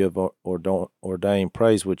infants you have ordained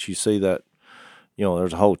praise," which you see that,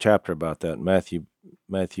 there's a whole chapter about that in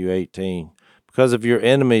Matthew 18. "Because of your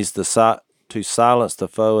enemies, to silence the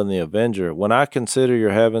foe and the avenger. When I consider your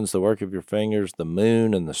heavens, the work of your fingers, the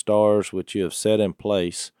moon and the stars which you have set in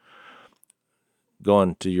place,"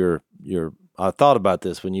 going to your I thought about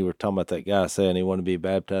this when you were talking about that guy saying he wanted to be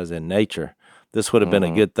baptized in nature. This would have been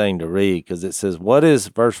a good thing to read, because it says, what is,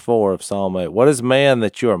 verse 4 of Psalm 8, "What is man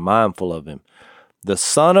that you are mindful of him? The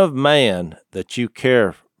Son of Man that you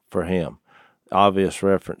care for him." Obvious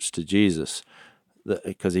reference to Jesus,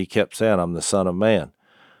 because he kept saying, "I'm the Son of Man."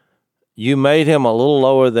 "You made him a little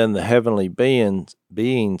lower than the heavenly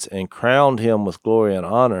beings and crowned him with glory and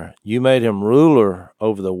honor. You made him ruler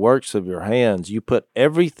over the works of your hands. You put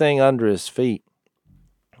everything under his feet,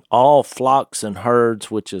 all flocks and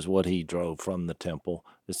herds," which is what he drove from the temple.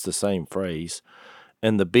 It's the same phrase.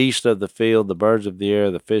 "And the beasts of the field, the birds of the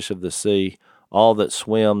air, the fish of the sea, all that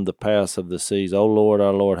swim the paths of the seas. O Lord,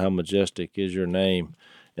 our Lord, how majestic is your name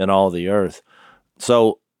in all the earth."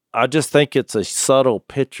 So I just think it's a subtle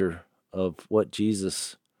picture of what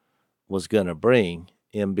Jesus was going to bring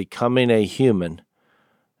in becoming a human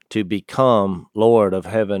to become Lord of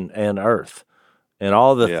heaven and earth, and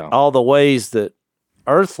all the ways that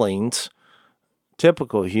earthlings,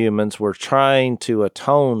 typical humans, were trying to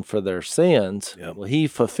atone for their sins. Yep. Well, he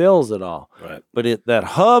fulfills it all. Right. But that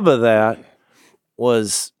hub of that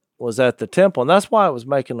was at the temple, and that's why it was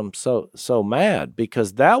making them so mad,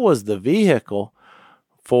 because that was the vehicle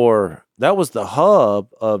that was the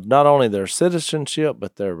hub of not only their citizenship,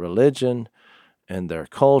 but their religion and their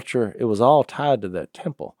culture. It was all tied to that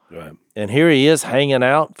temple. Right. And here he is hanging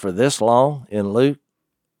out for this long in Luke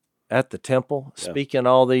at the temple, speaking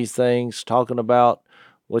all these things, talking about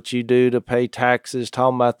what you do to pay taxes,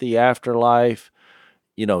 talking about the afterlife,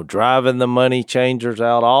 driving the money changers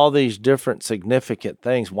out, all these different significant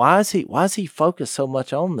things. Why is he focused so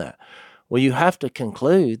much on that? Well, you have to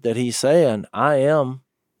conclude that he's saying, "I am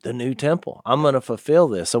the new temple. I'm going to fulfill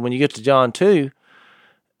this." So when you get to John 2,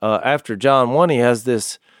 after John 1, he has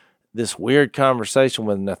this weird conversation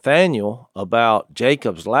with Nathaniel about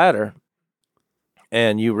Jacob's ladder,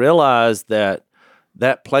 and you realize that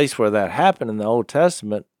place where that happened in the Old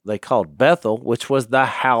Testament, they called Bethel, which was the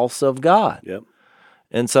house of God. Yep.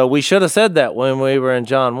 And so we should have said that when we were in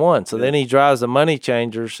John 1. So then he drives the money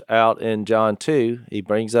changers out in John 2. He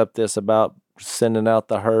brings up this about sending out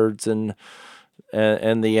the herds and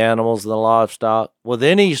the animals and the livestock. Well,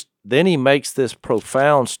 then he makes this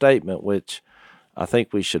profound statement, which I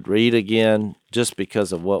think we should read again just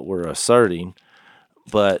because of what we're asserting.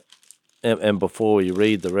 But and before we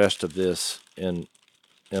read the rest of this in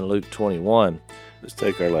Luke 21, let's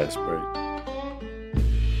take our last break.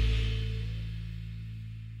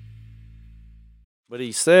 But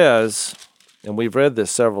he says, and we've read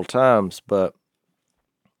this several times, but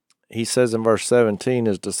he says in verse 17,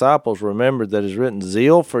 "His disciples remembered that it is written,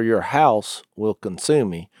 'Zeal for your house will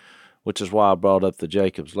consume me,'" which is why I brought up the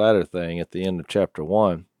Jacob's ladder thing at the end of chapter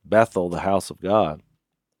 1, Bethel, the house of God.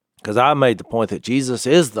 Because I made the point that Jesus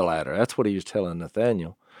is the ladder. That's what he was telling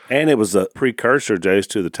Nathaniel. And it was a precursor, Jase,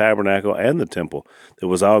 to the tabernacle and the temple that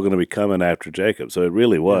was all going to be coming after Jacob. So it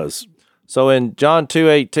really was. So in John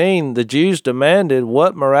 2:18, the Jews demanded,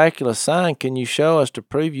 "What miraculous sign can you show us to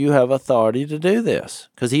prove you have authority to do this?"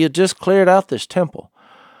 Because he had just cleared out this temple.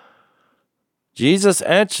 Jesus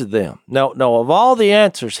answered them. No, of all the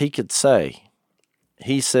answers he could say,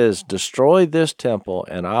 he says, "Destroy this temple,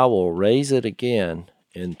 and I will raise it again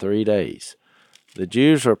in 3 days." The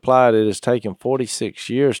Jews replied, "It has taken 46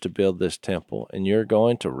 years to build this temple, and you're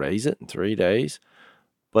going to raise it in 3 days?"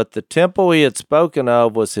 But the temple he had spoken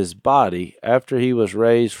of was his body. After he was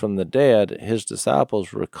raised from the dead, his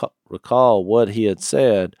disciples recall what he had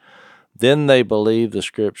said. Then they believed the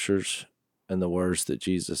scriptures and the words that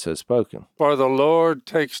Jesus had spoken. For the Lord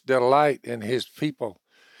takes delight in his people.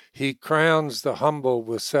 He crowns the humble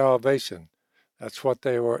with salvation. That's what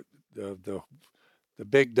they were, the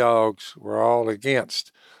big dogs were all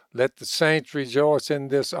against. Let the saints rejoice in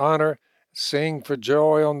this honor, sing for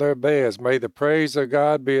joy on their beds. May the praise of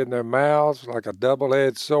God be in their mouths like a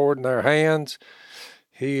double-edged sword in their hands.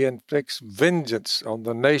 He inflicts vengeance on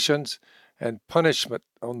the nations and punishment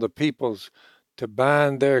on the peoples, to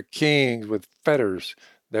bind their kings with fetters,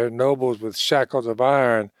 their nobles with shackles of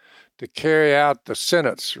iron, to carry out the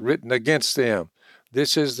sentence written against them.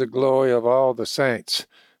 This is the glory of all the saints.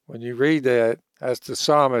 When you read that, that's the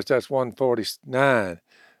psalmist, that's 149.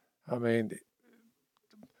 I mean,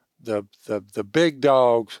 the big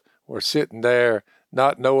dogs were sitting there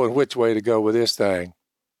not knowing which way to go with this thing.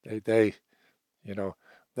 They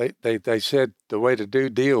said the way to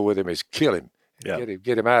deal with him is kill him. Yeah.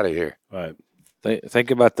 Get him out of here. Right. Think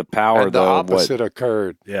about the power, And the opposite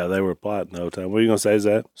occurred. Yeah, they were plotting the whole time. What are you going to say,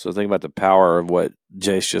 Zach? So think about the power of what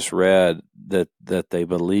Jase just read, that they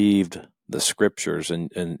believed the scriptures.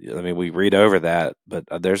 And I mean, we read over that, but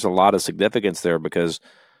there's a lot of significance there, because,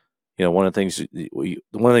 one of the things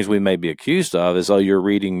we may be accused of is, you're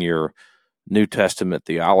reading your New Testament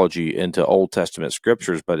theology into Old Testament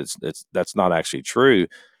scriptures, but that's not actually true.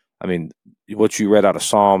 I mean, what you read out of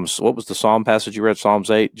Psalms, what was the Psalm passage you read?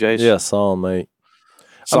 Psalms 8, Jase? Yeah, Psalm 8.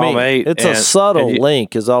 Psalm 8. It's a subtle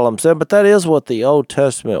link is all I'm saying, but that is what the Old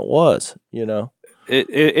Testament was,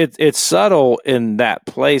 It's subtle in that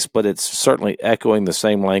place, but it's certainly echoing the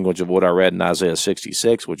same language of what I read in Isaiah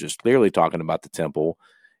 66, which is clearly talking about the temple.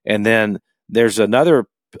 And then there's another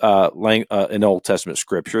in Old Testament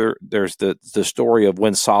scripture. There's the story of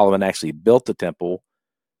when Solomon actually built the temple.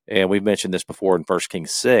 And we've mentioned this before in 1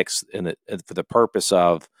 Kings 6, and for the purpose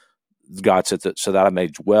of God said that, so that I may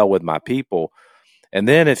dwell with my people. And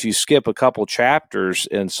then if you skip a couple chapters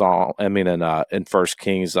in 1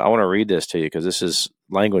 Kings, I want to read this to you, because this is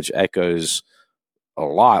language echoes a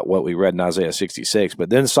lot what we read in Isaiah 66. But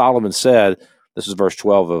then Solomon said, this is verse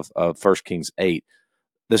 12 of 1 Kings 8.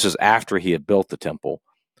 This is after he had built the temple.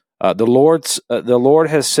 The Lord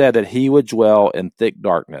has said that he would dwell in thick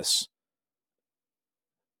darkness.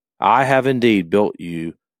 I have indeed built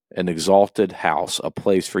you an exalted house, a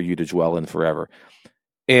place for you to dwell in forever.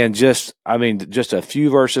 And just a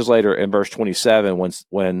few verses later, in verse 27,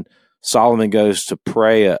 when Solomon goes to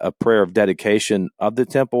pray a prayer of dedication of the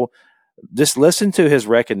temple, just listen to his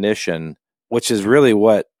recognition, which is really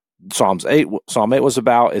what Psalm 8 was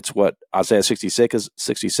about. It's what Isaiah 66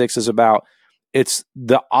 is about. It's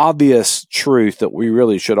the obvious truth that we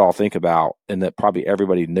really should all think about, and that probably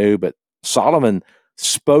everybody knew, but Solomon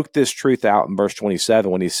spoke this truth out in verse 27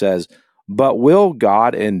 when he says, "But will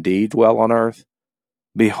God indeed dwell on earth?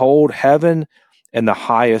 Behold, heaven and the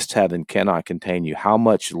highest heaven cannot contain you. How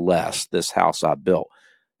much less this house I built?"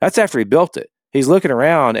 That's after he built it. He's looking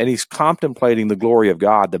around and he's contemplating the glory of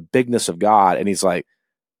God, the bigness of God. And he's like,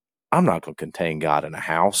 I'm not going to contain God in a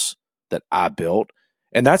house that I built.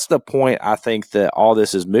 And that's the point I think that all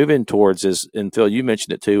this is moving towards is, and Phil, you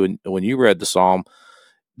mentioned it too, and when you read the Psalm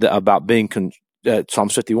about being, Psalm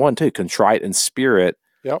 51 too, contrite in spirit,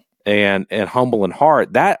 yep, and humble in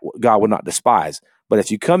heart, that God would not despise. But if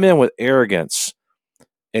you come in with arrogance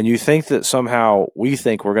and you think that somehow we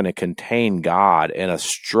think we're going to contain God in a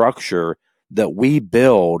structure that we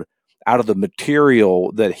build out of the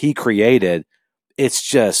material that he created, it's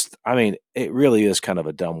just, it really is kind of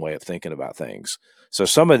a dumb way of thinking about things. So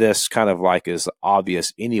some of this kind of like is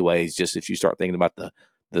obvious anyways, just if you start thinking about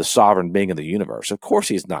the sovereign being of the universe. Of course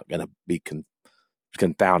he's not going to be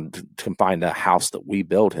confined to a house that we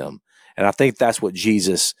build him. And I think that's what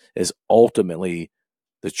Jesus is ultimately,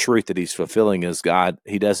 the truth that he's fulfilling is God.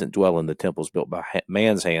 He doesn't dwell in the temples built by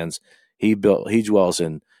man's hands. He dwells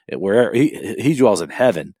in wherever he dwells in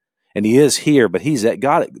heaven, and he is here, but he's at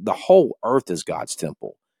God. The whole earth is God's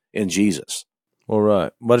temple in Jesus. Well,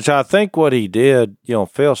 right. But I think what he did,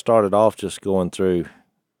 Phil started off just going through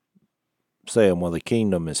saying, well, the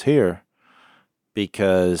kingdom is here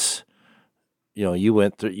because, you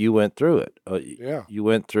went through it. Yeah. You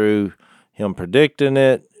went through him predicting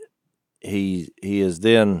it. He is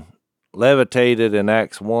then levitated in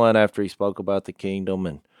Acts 1 after he spoke about the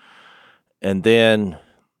kingdom, and then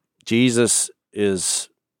Jesus is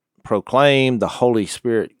proclaimed, the Holy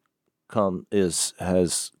Spirit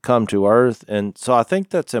has come to earth. And so I think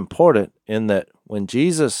that's important in that when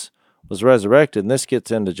Jesus was resurrected, and this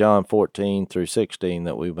gets into John 14 through 16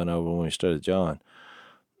 that we've been over when we studied John,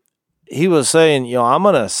 he was saying, I'm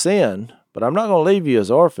going to ascend, but I'm not going to leave you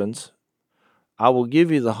as orphans. I will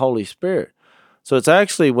give you the Holy Spirit. So it's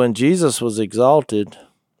actually when Jesus was exalted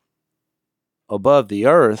above the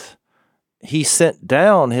earth, he sent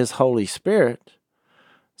down his Holy Spirit.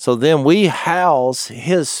 So then we house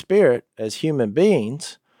his Spirit as human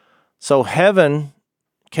beings. So heaven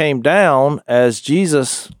came down as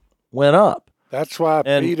Jesus went up. That's why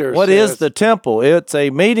And Peter what says, is the temple? It's a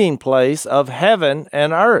meeting place of heaven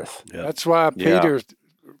and earth. Yeah. That's why Peter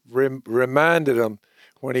reminded them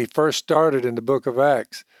when he first started in the book of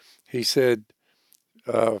Acts. He said,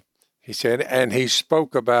 and he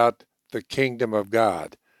spoke about the kingdom of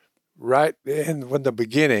God. Right in the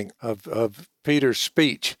beginning of Peter's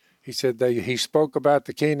speech, he said he spoke about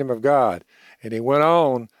the kingdom of God. And he went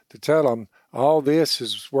on to tell them all this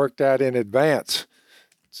is worked out in advance.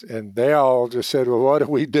 And they all just said, well, what do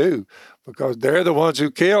we do? Because they're the ones who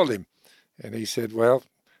killed him. And he said, well,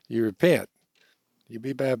 you repent, you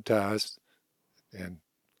be baptized, and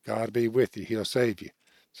God be with you. He'll save you.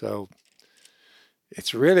 So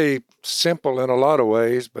it's really simple in a lot of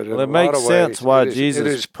ways, but in a lot of ways, it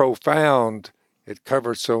is profound. It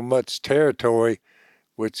covers so much territory,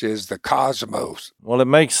 which is the cosmos. Well, it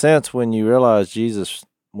makes sense when you realize Jesus,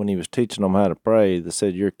 when he was teaching them how to pray, that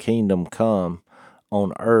said, your kingdom come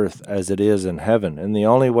on earth as it is in heaven. And the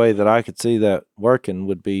only way that I could see that working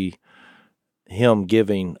would be him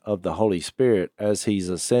giving of the Holy Spirit as he's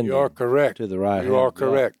ascending. You are correct. To the right. You are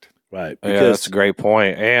correct. Right. Yeah, that's a great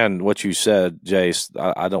point. And what you said, Jase,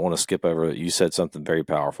 I don't want to skip over it. You said something very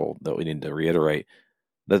powerful that we need to reiterate.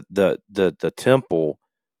 The temple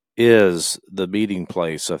is the meeting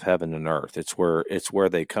place of heaven and earth. It's where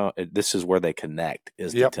they come. This is where they connect.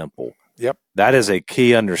 Is the temple. Yep. That is a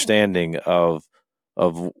key understanding of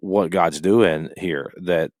what God's doing here.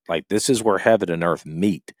 That like this is where heaven and earth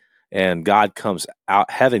meet, and God comes out.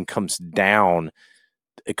 Heaven comes down.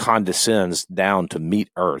 It condescends down to meet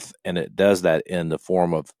earth, and it does that in the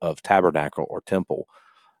form of tabernacle or temple.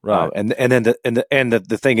 Right. And then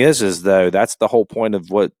the thing is though, that's the whole point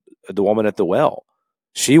of what the woman at the well.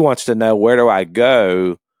 She wants to know, where do I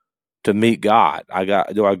go to meet God?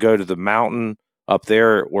 Do I go to the mountain up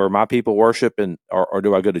there where my people worship, or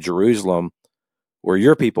do I go to Jerusalem where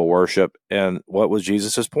your people worship? And what was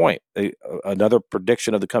Jesus's point? Another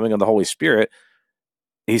prediction of the coming of the Holy Spirit.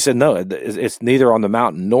 He said, no, it's neither on the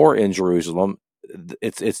mountain nor in Jerusalem.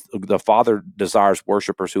 It's the Father desires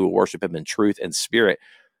worshipers who will worship him in truth and spirit.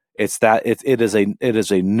 It's that it is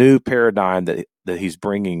a new paradigm that he's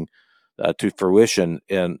bringing to fruition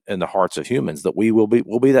in the hearts of humans, that we'll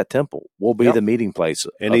be that temple. We'll be the meeting place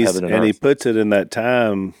of heaven and earth. He puts it in that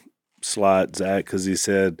time slot, Zach, because he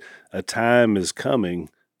said a time is coming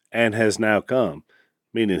and has now come.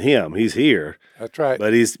 Meaning him, he's here. That's right.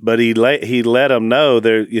 But he let him know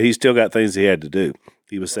he's still got things he had to do.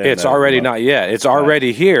 He was saying it's already not yet. It's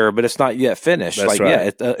already here, but it's not yet finished. That's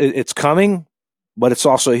right. It's coming, but it's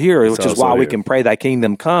also here, which is why we can pray, "Thy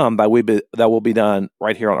kingdom come, that will be done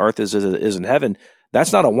right here on earth as it is in heaven."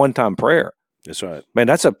 That's not a one-time prayer. That's right, man.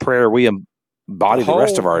 That's a prayer we embody the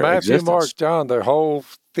rest of our Matthew, existence. Mark, John, their whole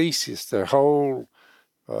thesis, their whole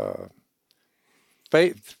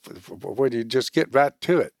faith, when you just get right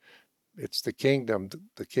to it, it's the kingdom.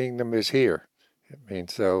 The kingdom is here. I mean,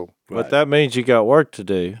 so. But that means you got work to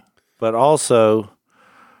do. But also,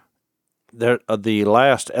 the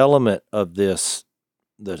last element of this,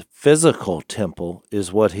 the physical temple,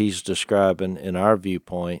 is what he's describing in our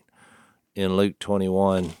viewpoint in Luke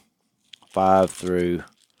 21, 5 through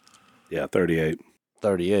 38.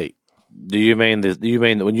 Do you mean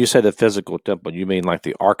when you say the physical temple, you mean like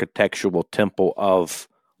the architectural temple of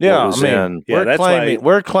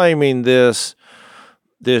we're claiming this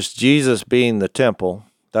Jesus being the temple.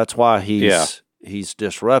 That's why he's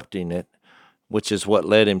disrupting it, which is what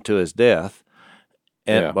led him to his death,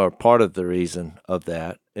 or part of the reason of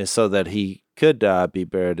that is so that he could die, be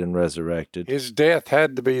buried, and resurrected. His death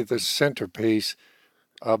had to be the centerpiece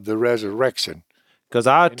of the resurrection. Because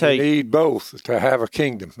you need both to have a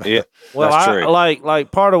kingdom. Yeah, well, that's true. Like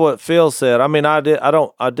part of what Phil said. I mean, I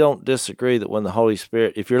don't disagree that when the Holy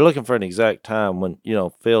Spirit, if you're looking for an exact time when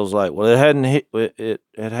Phil's like, well, it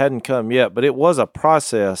hadn't come yet, but it was a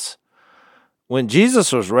process. When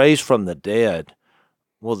Jesus was raised from the dead,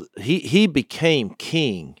 well, he became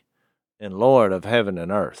King and Lord of heaven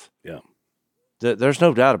and earth. Yeah, there's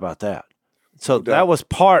no doubt about that. So that was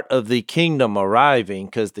part of the kingdom arriving,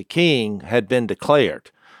 because the king had been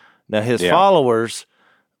declared. Now his followers,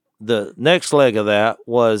 the next leg of that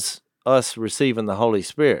was us receiving the Holy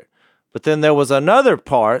Spirit. But then there was another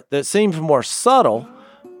part that seems more subtle,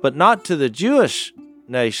 but not to the Jewish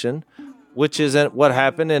nation, which is what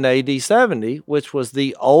happened in AD 70, which was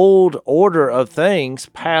the old order of things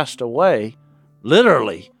passed away,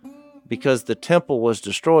 literally, because the temple was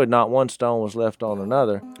destroyed. Not one stone was left on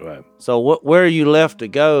another. Right. So where are you left to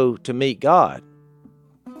go to meet God?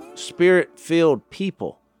 Spirit-filled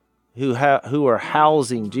people who are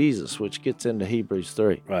housing Jesus, which gets into Hebrews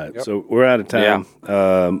 3. Right. Yep. So we're out of time.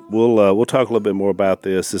 Yeah. We'll talk a little bit more about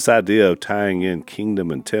this. This idea of tying in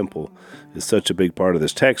kingdom and temple is such a big part of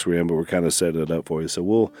this text we're in, but we're kind of setting it up for you. So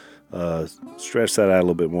we'll stretch that out a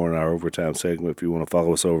little bit more in our overtime segment. If you want to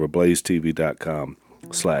follow us over,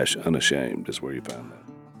 blazetv.com/unashamed is where you find that.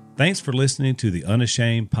 Thanks for listening to the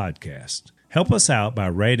Unashamed podcast. Help us out by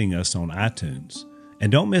rating us on iTunes. And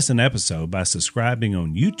don't miss an episode by subscribing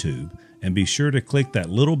on YouTube, and be sure to click that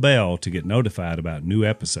little bell to get notified about new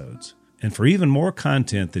episodes. And for even more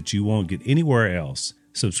content that you won't get anywhere else,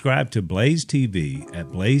 subscribe to Blaze TV at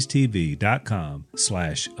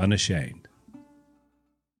blazetv.com/unashamed.